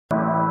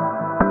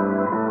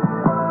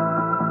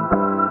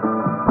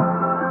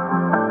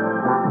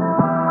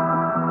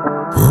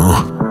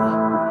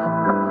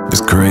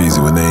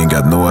crazy when they ain't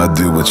got no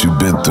idea what you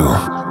been through,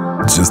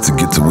 just to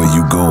get to where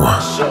you going.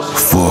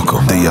 Fuck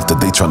them. Day after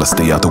day trying to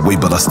stay out the way,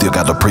 but I still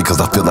gotta pray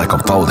cause I feel like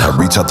I'm falling. I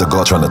reach out to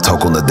God trying to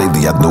talk on the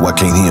daily. I know I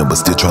can't hear him, but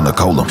still trying to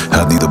call him.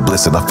 I need a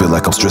blessing, I feel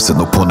like I'm stressing.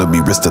 No point of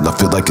me resting, I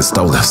feel like it's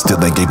stolen.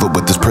 Still ain't gave up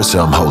with this pressure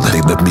I'm holding.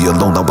 They left me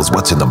alone, I was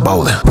watching them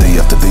ballin'. Day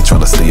after day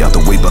trying to stay out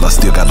the way, but I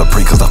still gotta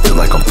pray cause I feel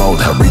like I'm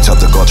falling. I reach out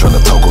to God trying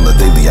to talk on the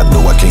daily. I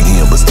know I can't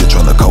hear him, but still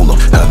trying to call him.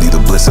 I need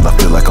a blessing, I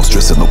feel like I'm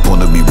stressing. No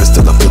point of me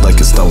resting, I feel like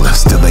it's stolen.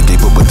 Still ain't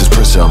gave up with this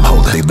pressure I'm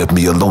holding. They left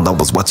me alone, I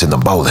was watching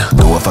them ballin'.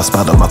 Know if I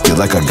spot them, I feel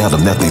like I got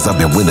them. Athletes I've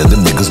been winning,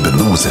 them niggas been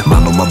losing.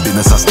 Mind on my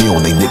business, I stay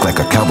on they neck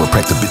like a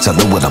chiropractor. Bitch, I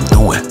know what I'm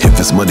doing. If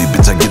it's money,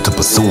 bitch, I get to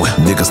pursuing.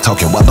 Niggas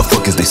talking, why the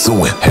fuck is they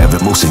suing? Have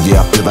emotion,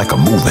 yeah, I feel like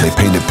I'm moving. They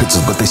painted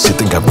pictures, but they shit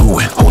think I'm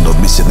ruined. On a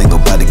mission, ain't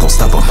nobody gon'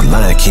 stop them.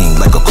 Lion King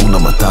like a Kuna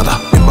Matata.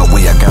 In my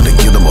way, I gotta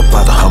get them a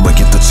platter. I'ma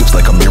get the chips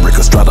like America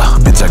Strata.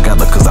 Bitch, I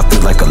got her cause I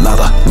feel like a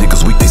lotta.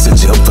 Niggas weak, they set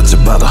you up for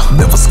ciabatta.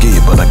 Never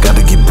scared, but I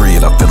gotta get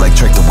bread. I feel like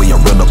track the way I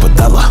run up a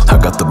dollar.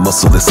 I got the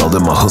muscle, that's all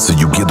in my hustle.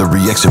 You get a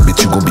reaction,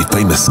 bitch, you gon' be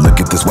famous.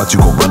 Look at this, watch you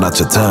gon' run out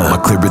your time. My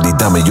clarity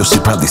diamond, your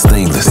shit probably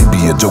stainless. They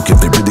be a joke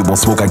if they really want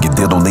smoke. I get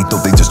dead on they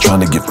thought they just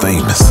trying to get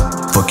famous.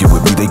 Fuck it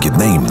with me, they get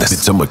nameless.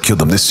 Bitch, I'ma kill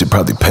them, this shit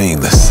probably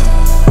painless.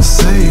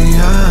 Say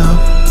I'm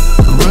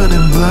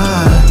running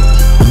blind,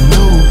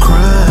 no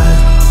crime.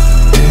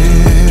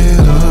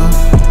 Head up,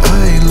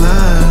 I ain't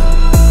lying.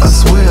 I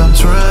swear I'm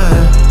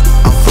trying,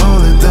 I'm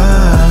falling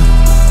down.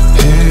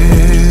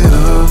 Head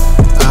up,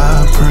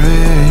 I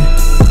pray.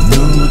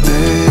 New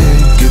day,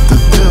 get the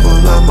devil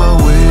out my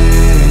way.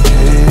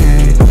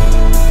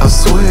 I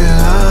swear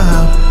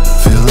I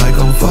feel like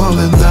I'm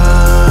falling down.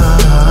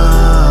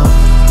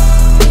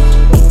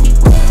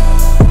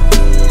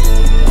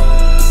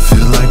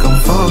 Feel like I'm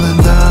falling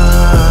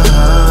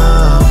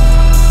down.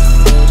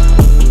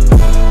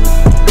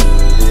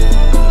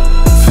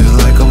 Feel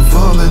like I'm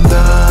falling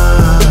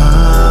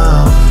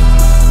down.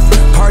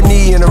 Pardon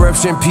the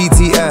interruption,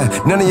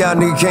 PTI. None of y'all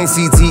nigga can't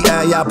see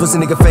TI. Y'all pussy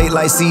nigga fake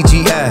like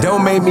CGI.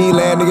 Don't make me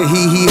laugh, nigga,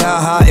 hee ha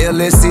ha.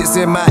 LS6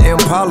 in my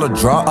Impala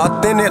drop.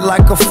 Authentic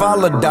like a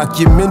follow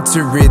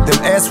documentary. Them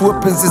ass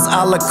whoopings is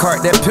a la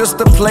carte. That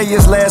pistol play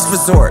is last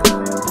resort.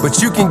 But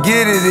you can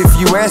get it if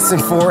you asking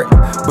for it.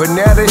 But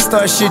now they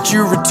start shit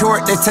you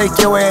retort, they take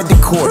your ass to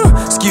court.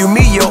 Excuse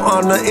me, your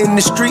honor, in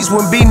the streets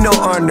wouldn't be no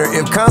honor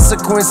if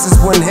consequences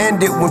weren't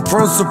handed, when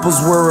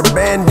principles were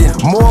abandoned.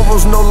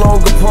 Morals no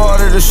longer part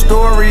of the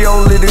story,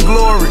 only the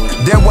glory.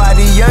 That's why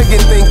the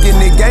youngin'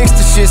 thinking the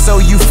gangster shit so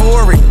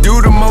euphoric.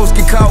 Do the most,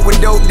 get caught with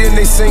dope, then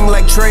they sing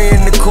like TRAE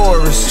in the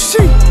chorus.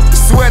 Shit,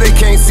 swear they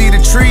can't see the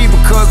tree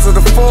because of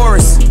the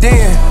forest.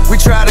 Then we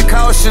try to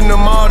caution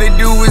them, all they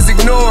do is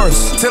ignore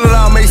us. Till it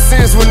all makes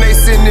sense when they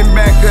sitting in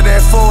back of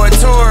that Ford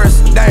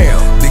Taurus. Damn,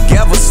 the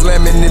gavel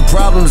slamming and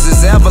problems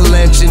is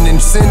avalanching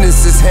and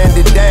sentences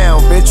handed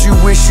down. Bet you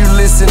wish you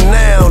listen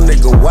now,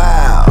 nigga,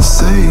 wow.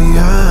 Say